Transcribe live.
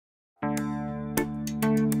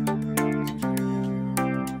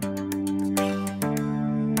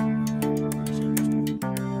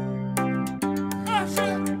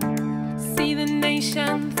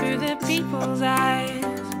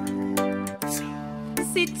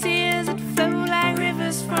see tears that flow like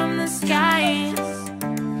rivers from the skies,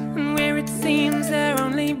 and where it seems there are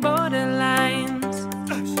only borderlines,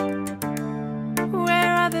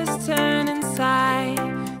 where others turn and sigh,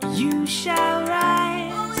 you shall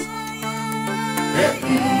rise.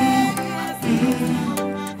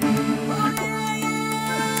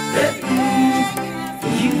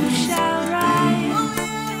 You shall rise.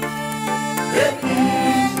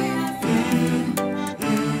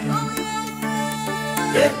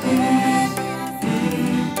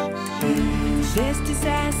 There's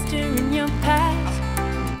disaster in your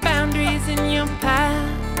past, boundaries in your path.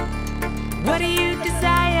 What do you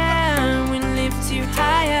desire when lifts you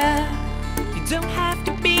higher? You don't have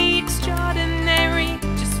to be extraordinary,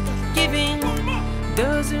 just forgiving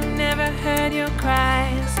those who never heard your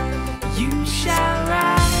cries. You shall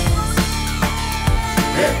rise.